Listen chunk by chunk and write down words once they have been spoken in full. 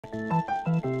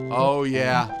Oh,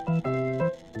 yeah.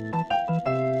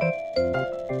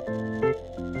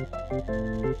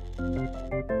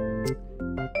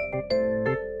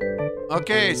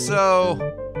 Okay, so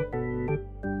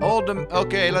hold them.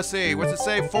 Okay, let's see. What's it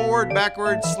say? Forward,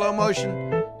 backwards, slow motion.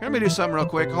 Let me do something real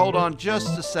quick. Hold on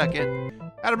just a second.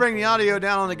 Got to bring the audio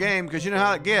down on the game because you know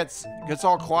how it gets. It gets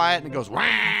all quiet and it goes wah.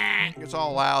 It gets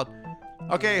all loud.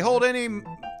 Okay, hold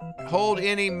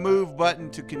any move button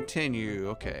to continue.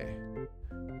 Okay,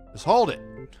 just hold it.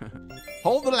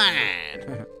 Hold the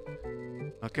line.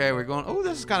 Okay, we're going. Oh,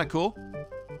 this is kind of cool.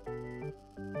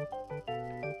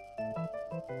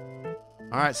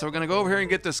 All right, so we're gonna go over here and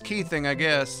get this key thing, I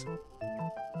guess.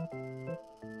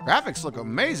 Graphics look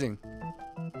amazing.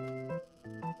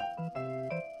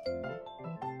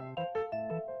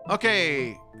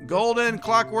 Okay, golden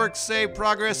clockwork, save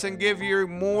progress and give you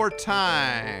more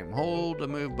time. Hold the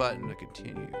move button to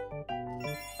continue.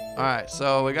 All right,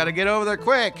 so we got to get over there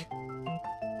quick.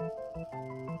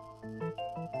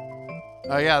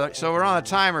 Oh yeah, so we're on a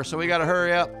timer, so we got to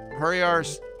hurry up. Hurry our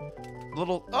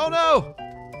little. Oh no!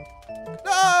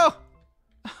 No!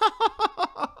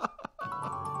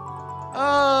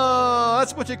 Oh,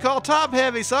 that's what you call top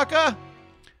heavy, sucker.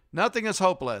 Nothing is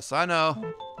hopeless. I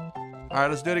know. All right,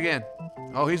 let's do it again.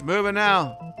 Oh, he's moving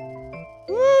now.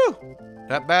 Woo!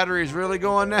 That battery's really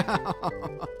going now.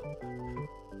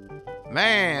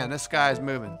 Man, this guy's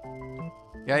moving.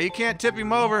 Yeah, you can't tip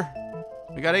him over.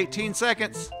 We got 18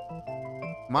 seconds.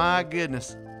 My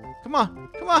goodness. Come on,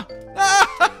 come on.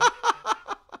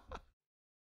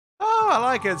 Oh, I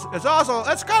like it. It's also,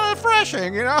 it's kind of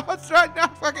refreshing, you know? It's right now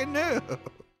fucking new.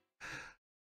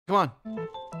 Come on.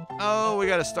 Oh, we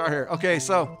got to start here. Okay,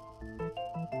 so.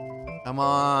 Come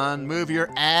on, move your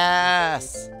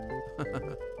ass.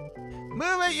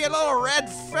 Move it, you little red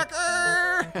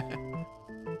fucker.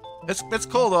 It's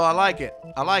cool though. I like it.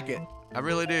 I like it. I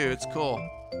really do. It's cool.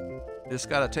 Just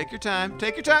gotta take your time.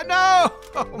 Take your time. No!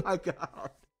 Oh my god,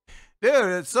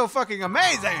 dude, it's so fucking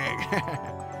amazing.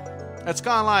 It's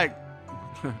kind of like.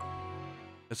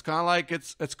 It's kind of like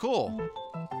it's cool.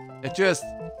 It just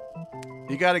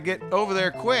you got to get over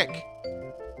there quick,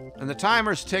 and the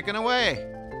timer's ticking away.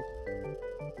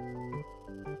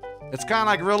 It's kind of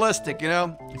like realistic, you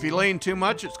know? If you lean too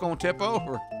much, it's going to tip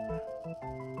over.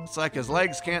 It's like his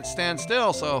legs can't stand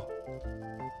still, so...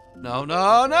 No,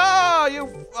 no, no!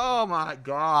 You... Oh, my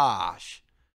gosh.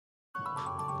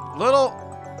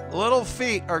 Little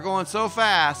feet are going so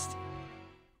fast.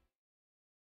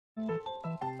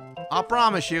 I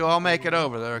promise you I'll make it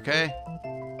over there, okay?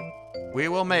 We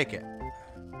will make it.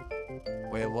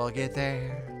 We will get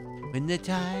there when the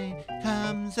time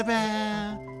comes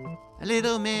around. A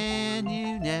little man,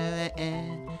 you know it,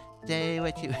 and say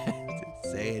what you have to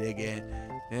say it again.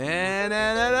 And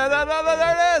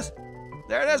there it is.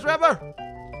 There it is, Rubber.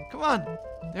 Come on.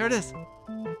 There it is.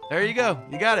 There you go.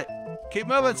 You got it. Keep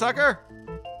moving, sucker.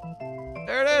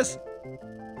 There it is.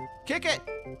 Kick it.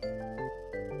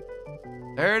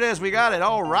 There it is. We got it.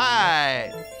 All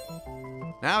right.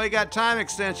 Now we got time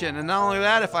extension. And not only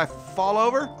that, if I fall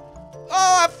over. Oh,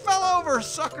 I fell over,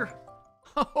 sucker.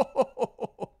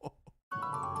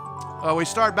 Oh, we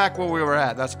start back where we were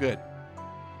at. That's good.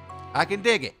 I can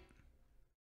dig it.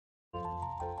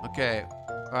 Okay.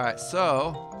 All right.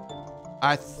 So,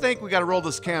 I think we got to roll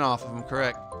this can off if I'm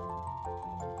correct.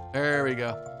 There we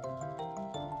go.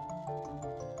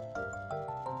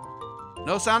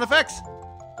 No sound effects.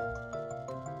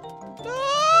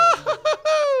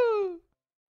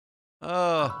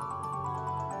 Oh.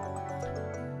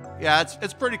 Yeah,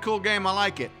 it's a pretty cool game. I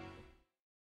like it.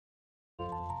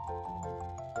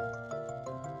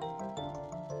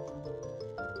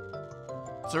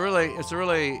 It's a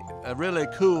really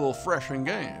cool, refreshing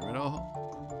game, you know?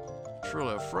 It's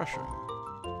really refreshing.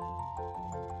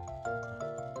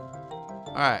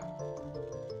 Alright.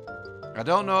 I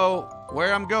don't know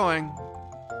where I'm going.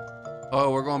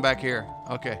 Oh, we're going back here.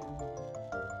 Okay.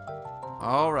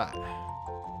 Alright.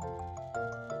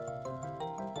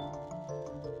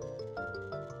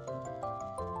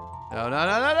 No, no,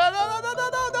 no, no, no, no, no, no,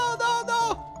 no, no, no,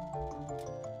 no.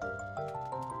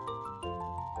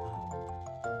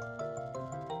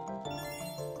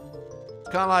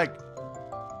 Kind of like,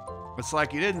 it's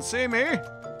like you didn't see me.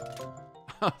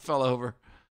 I fell over.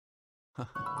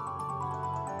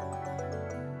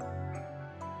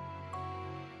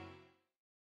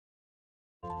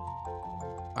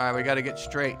 All right, we got to get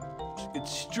straight. Get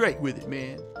straight with it,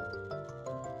 man.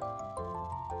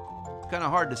 It's kind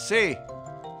of hard to see.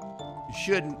 You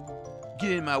shouldn't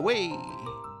get in my way.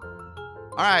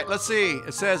 All right, let's see.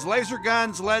 It says laser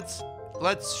guns. Let's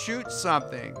shoot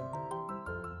something.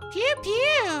 Pew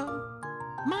pew.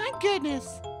 My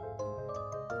goodness.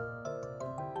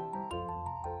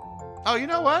 Oh, you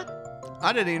know what?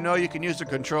 I didn't even know you can use the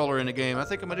controller in the game. I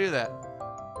think I'm gonna do that.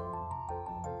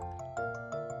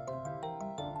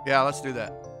 Yeah, let's do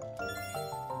that.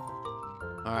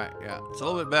 All right, yeah. It's a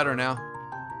little bit better now.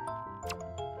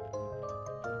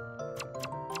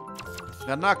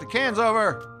 Gotta knock the cans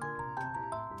over.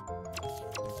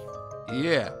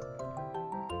 Yeah.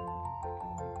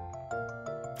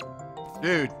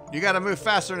 Dude, you gotta move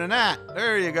faster than that.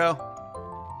 There you go.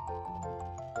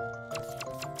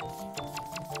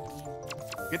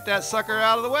 Get that sucker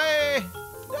out of the way.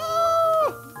 No!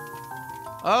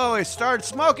 Oh, he started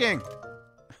smoking.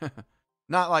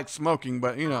 Not like smoking,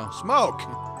 but you know, smoke.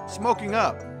 Smoking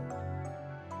up.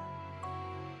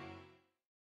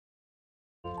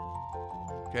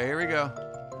 Okay, here we go.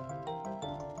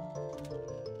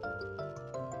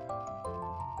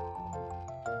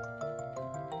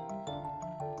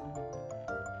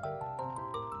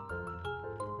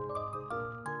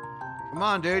 Come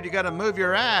on, dude, you gotta move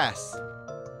your ass.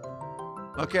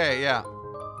 Okay, yeah.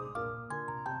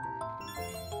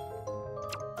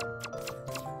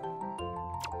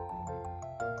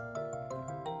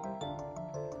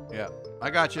 Yeah, I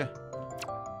got you.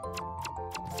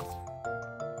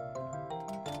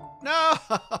 No!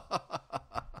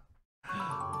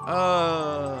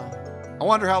 I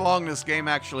wonder how long this game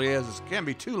actually is. It can't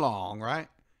be too long, right?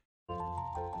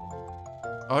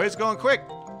 Oh, he's going quick.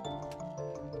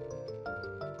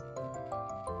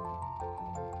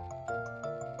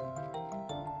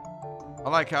 I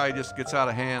like how he just gets out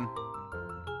of hand.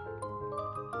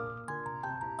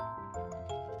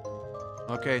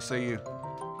 Okay, so you...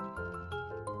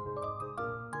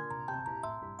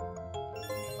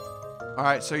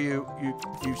 Alright, so you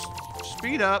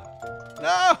speed up.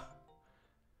 No!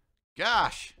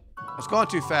 Gosh. It's going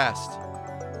too fast.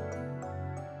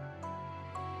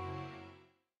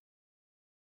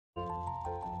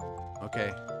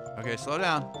 Okay. Okay, slow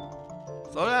down.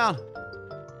 Slow down.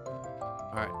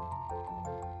 Alright.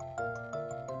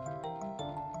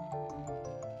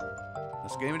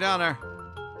 Let's get him down there.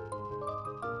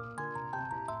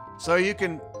 So you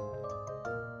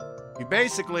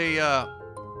basically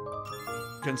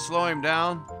can slow him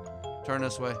down. Turn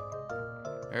this way.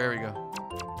 There we go.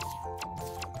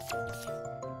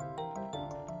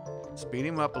 Speed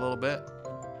him up a little bit.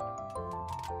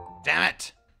 Damn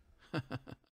it!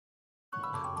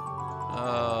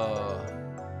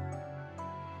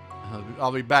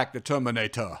 I'll be back, the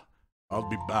Terminator. I'll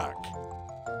be back.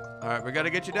 All right, we gotta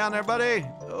get you down there, buddy.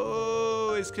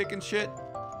 Oh, he's kicking shit. All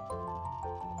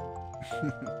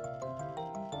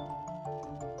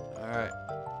right.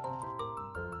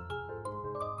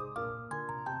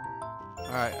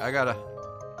 All right, I gotta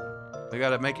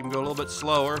make him go a little bit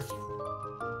slower.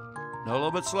 No, a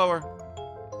little bit slower.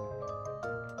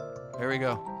 There we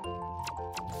go.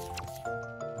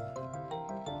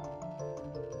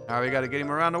 All right, we gotta get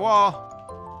him around the wall.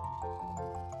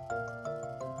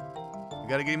 We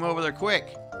gotta get him over there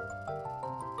quick.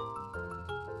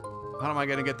 How am I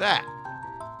gonna get that?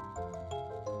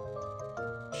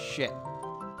 Shit.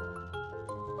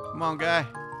 Come on, guy.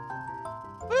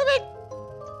 Move it!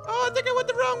 Oh, I think I went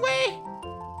the wrong way.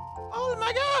 Oh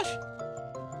my gosh.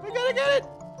 We gotta get it.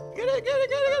 Get it.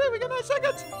 We got 9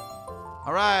 seconds.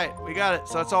 All right, we got it.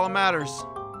 So that's all that matters.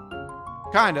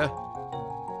 Kinda.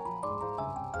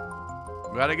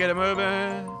 We gotta get it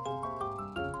moving.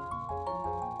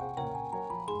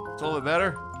 It's a little bit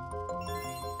better.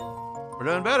 We're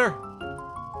doing better.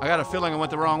 I got a feeling I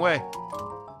went the wrong way.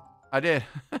 I did.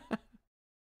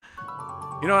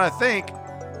 You know what I think?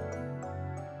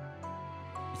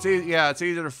 It's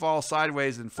easier to fall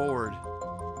sideways than forward.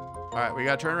 All right, we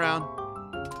gotta turn around.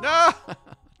 No!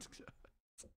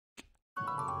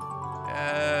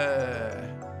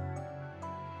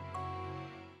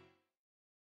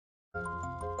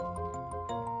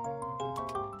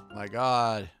 My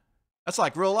God. That's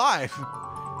like real life.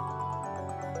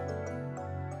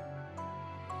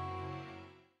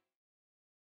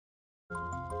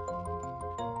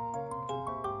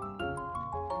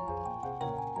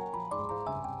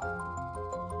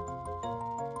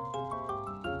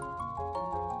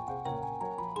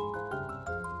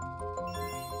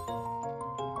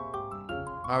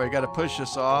 All right, we got to push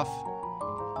this off.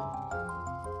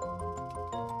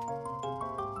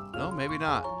 No, maybe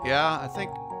not. Yeah, I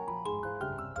think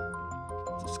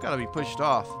it's got to be pushed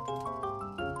off.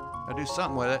 Got to do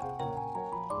something with it.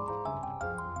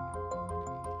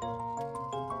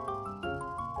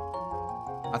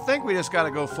 I think we just got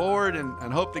to go forward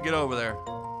and hope to get over there.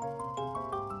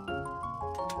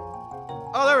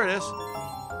 Oh, there it is.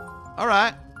 All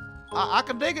right. I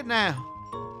can dig it now.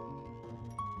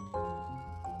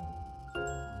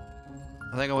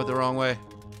 I think I went the wrong way.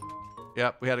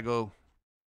 Yep, we had to go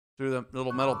through the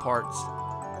little metal parts.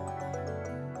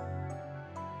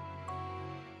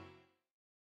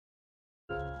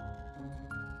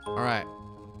 All right,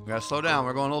 we gotta slow down.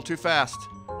 We're going a little too fast.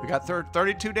 We got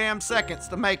 32 damn seconds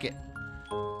to make it.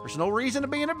 There's no reason to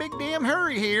be in a big damn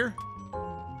hurry here.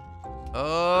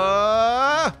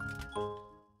 Oh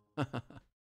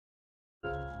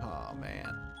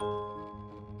man.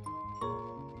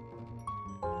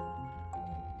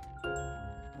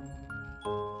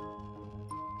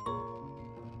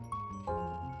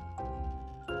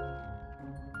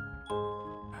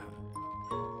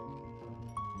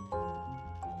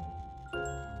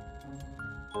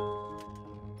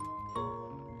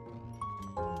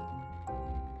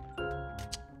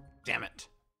 Damn it.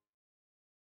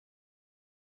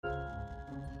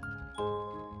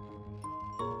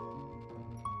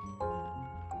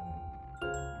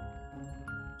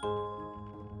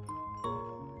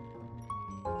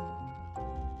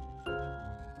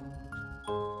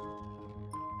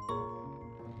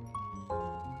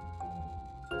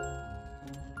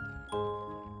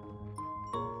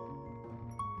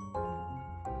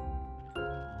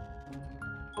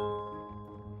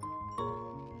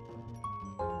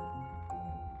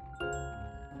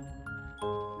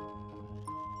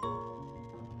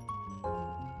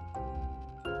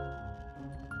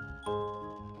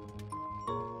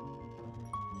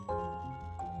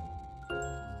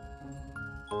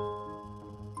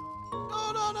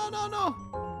 No.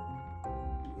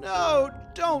 No,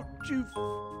 don't you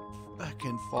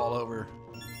fucking fall over.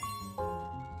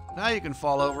 Now you can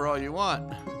fall over all you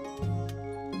want.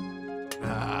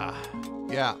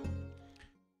 Yeah.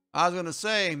 I was gonna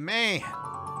say, man,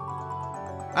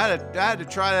 I had to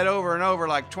try that over and over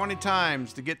like 20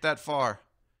 times to get that far.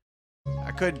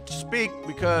 I couldn't speak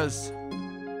because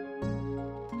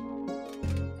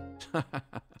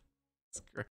it's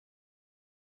great.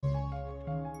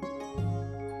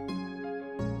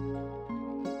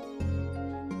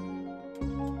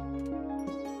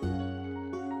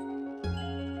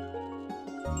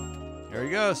 There he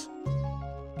goes.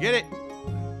 Get it.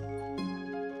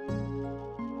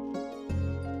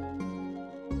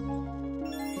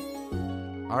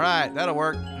 All right, that'll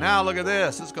work. Now look at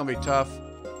this. It's gonna be tough.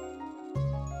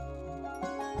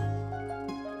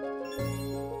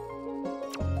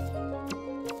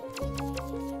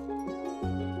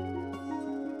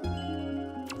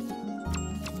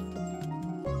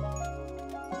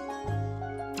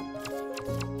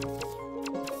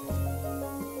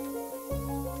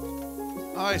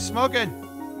 Oh, he's smoking.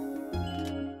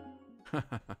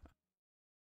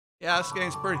 Yeah, this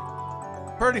game's pretty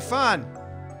fun.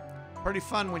 Pretty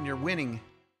fun when you're winning.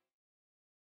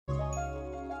 Yeah,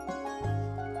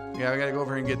 I gotta go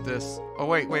over here and get this. Oh,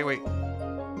 wait. Let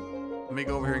me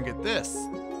go over here and get this.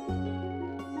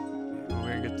 Go over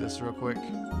here and get this real quick.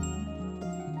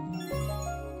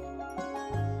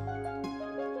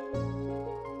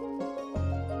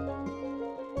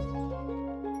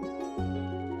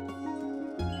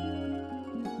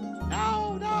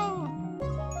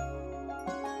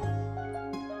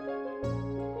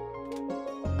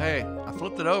 Hey, I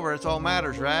flipped it over. It's all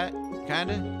matters, right?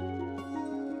 Kinda.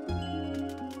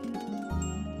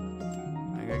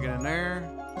 I gotta get in there.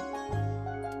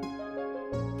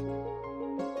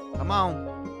 Come on.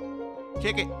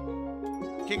 Kick it.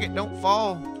 Kick it. Don't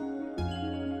fall.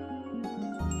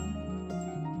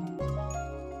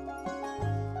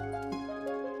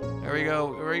 There we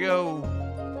go. There we go.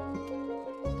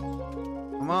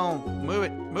 Come on. Move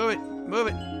it. Move it. Move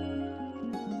it.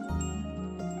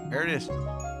 There it is.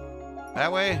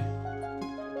 That way.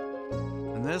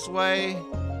 And this way.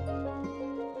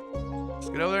 Let's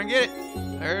get over there and get it.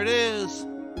 There it is.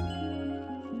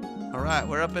 All right,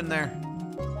 we're up in there.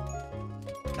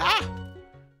 Ah!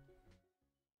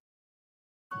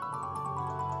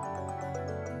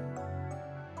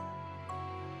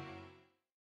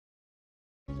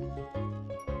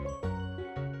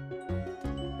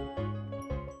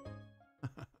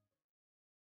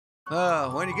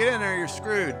 When you get in there, you're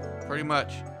screwed, pretty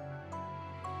much.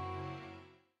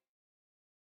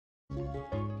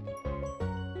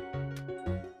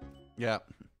 Yeah.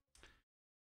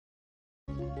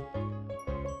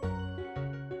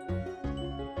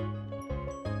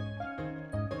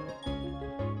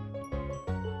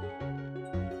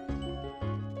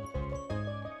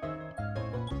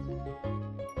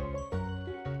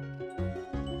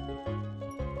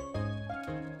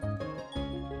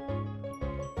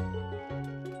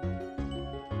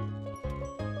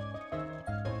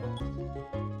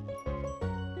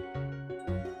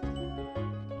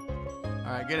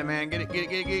 All right, get it, man. Get it.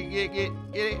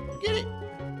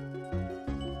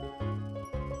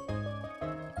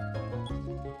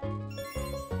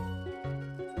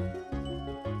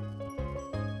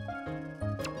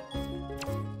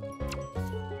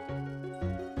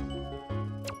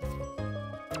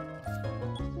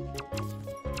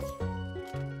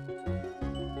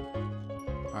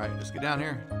 Alright, let's get down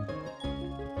here.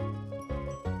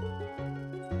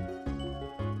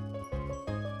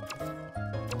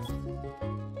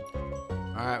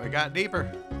 Alright, we got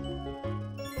deeper.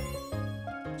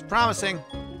 It's promising.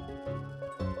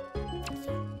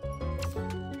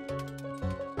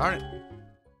 Darn it.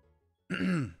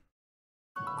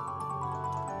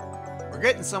 We're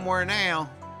getting somewhere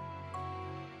now.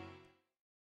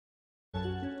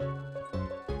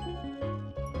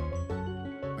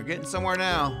 We're getting somewhere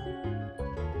now.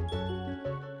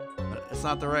 But it's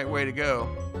not the right way to go.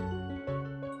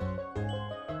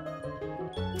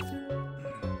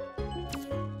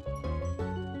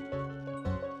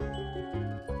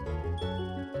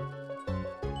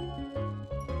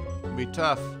 It'll be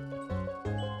tough.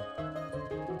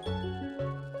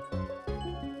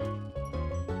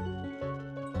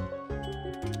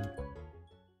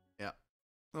 Yeah,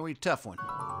 it'll be a tough one.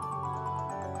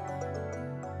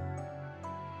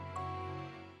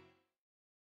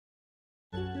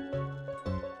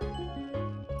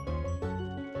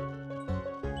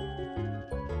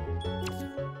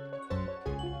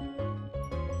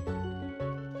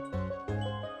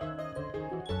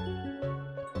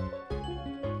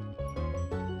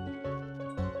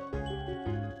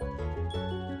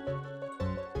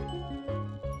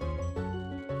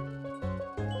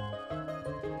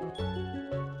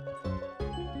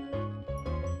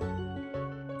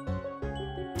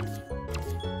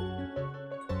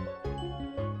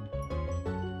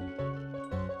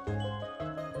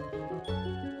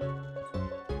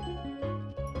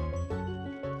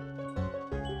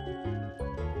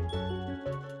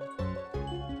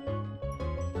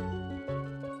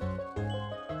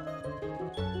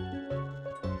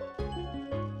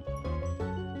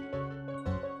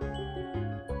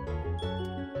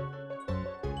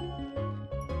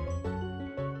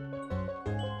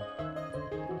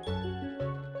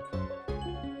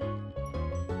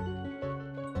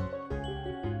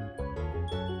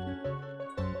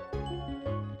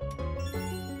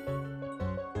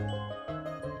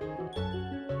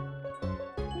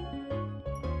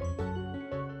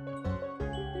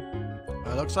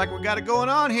 Looks like we got it going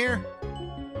on here.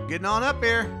 Getting on up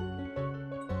here.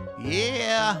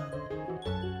 Yeah.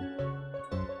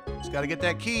 Just got to get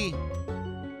that key.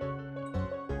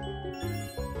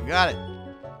 We got it.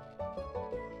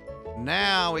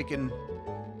 Now we can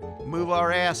move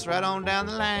our ass right on down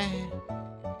the line.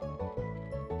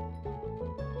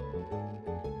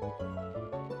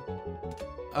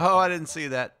 Oh, I didn't see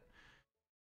that.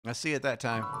 I see it that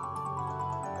time.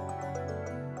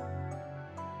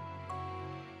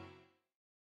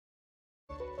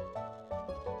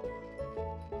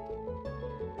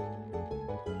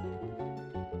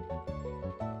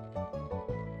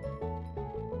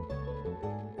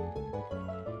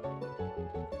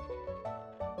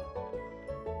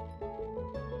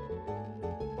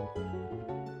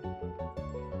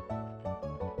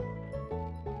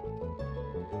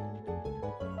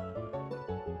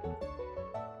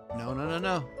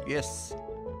 No. Yes.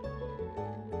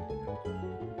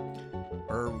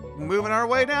 We're moving our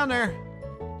way down there.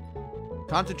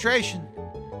 Concentration.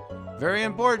 Very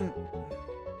important.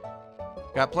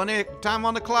 Got plenty of time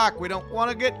on the clock. We don't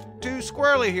want to get too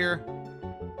squirrely here.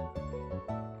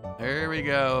 There we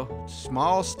go.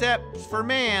 Small steps for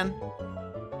man.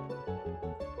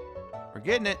 We're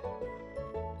getting it.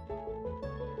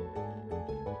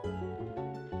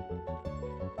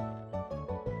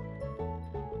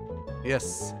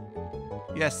 Yes.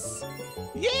 Yes.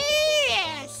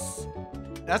 Yes!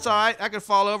 That's all right. I can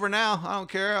fall over now. I don't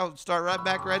care. I'll start right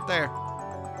back right there.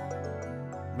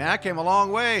 Man, I came a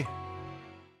long way.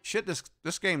 Shit,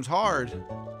 this game's hard.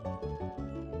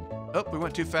 Oh, we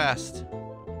went too fast.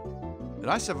 Did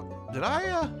I, as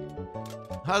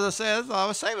I said, I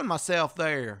was saving myself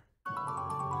there.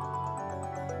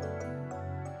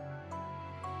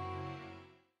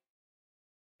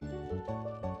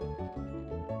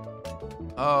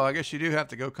 Oh, I guess you do have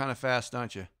to go kind of fast,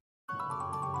 don't you?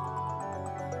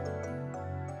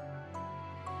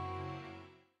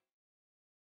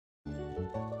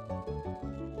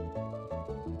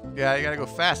 Yeah, you gotta go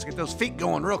fast to get those feet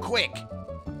going real quick.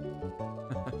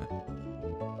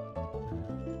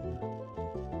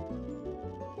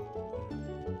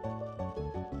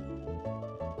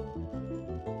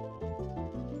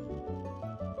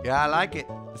 Yeah, I like it.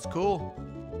 It's cool.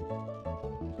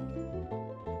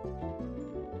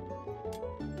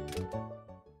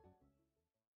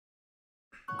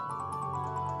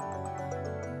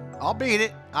 I'll beat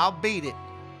it. I'll beat it.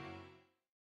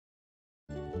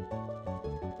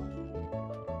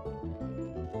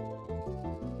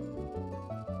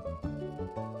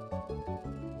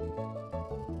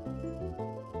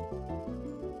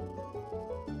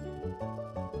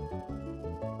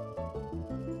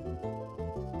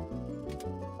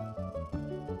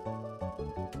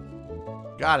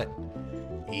 Got it.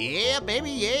 Yeah,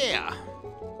 baby, yeah.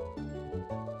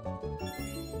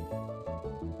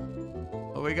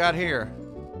 What we got here?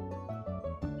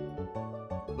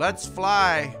 Let's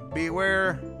fly.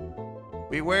 Beware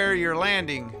your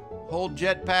landing. Hold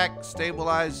jetpack,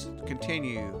 stabilize,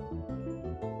 continue.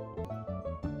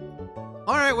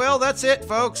 All right, well, that's it,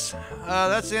 folks.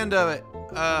 That's the end of it.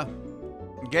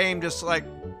 Game just like,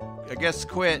 I guess,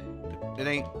 quit. It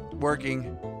ain't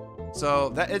working.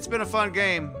 So it's been a fun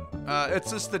game.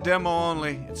 It's just the demo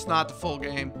only. It's not the full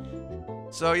game.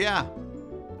 So yeah,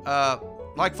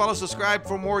 like, follow, subscribe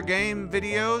for more game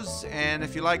videos. And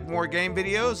if you like more game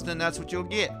videos, then that's what you'll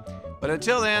get. But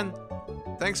until then,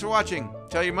 thanks for watching.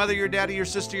 Tell your mother, your daddy, your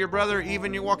sister, your brother,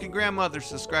 even your walking grandmother,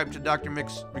 subscribe to Dr.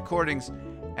 Mix Recordings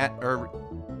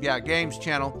Games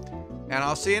channel. And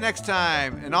I'll see you next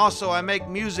time. And also, I make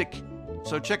music,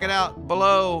 so check it out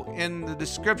below in the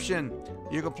description.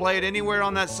 You can play it anywhere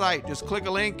on that site. Just click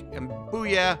a link and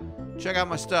booyah, check out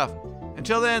my stuff.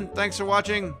 Until then, thanks for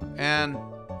watching, and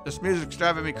this music's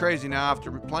driving me crazy now after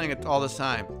playing it all this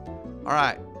time. All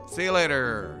right, see you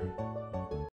later.